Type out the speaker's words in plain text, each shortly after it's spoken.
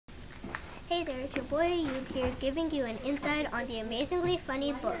Hey there, it's your boy Ayyoob here, giving you an insight on the amazingly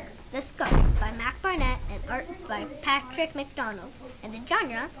funny book, The Skunk, by Mac Barnett and art by Patrick McDonald, and the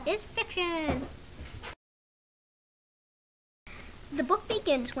genre is fiction. The book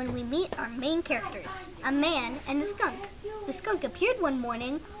begins when we meet our main characters, a man and a skunk. The skunk appeared one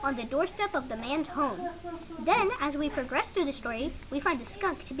morning on the doorstep of the man's home. Then, as we progress through the story, we find the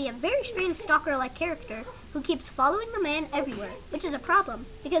skunk to be a very strange stalker-like character who keeps following the man everywhere, which is a problem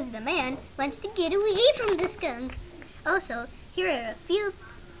because the man wants to get away from the skunk. Also, here are a few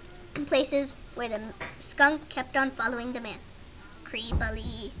places where the skunk kept on following the man.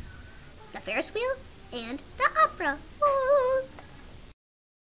 Creepily. The Ferris wheel and the opera. Ooh.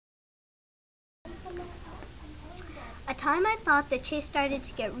 A time I thought the chase started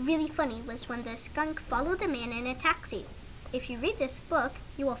to get really funny was when the skunk followed the man in a taxi. If you read this book,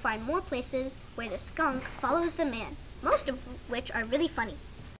 you will find more places where the skunk follows the man, most of which are really funny.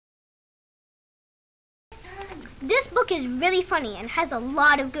 This book is really funny and has a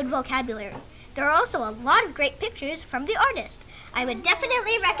lot of good vocabulary. There are also a lot of great pictures from the artist. I would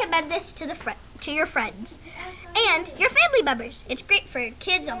definitely recommend this to your friends and your family members. It's great for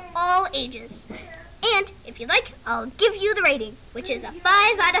kids of all ages. And if you like, I'll give you the rating, which is a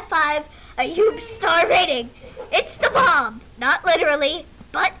 5 out of 5 Ayyoob star rating. It's the bomb. Not literally,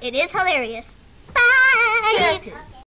 but it is hilarious. Bye! Yes.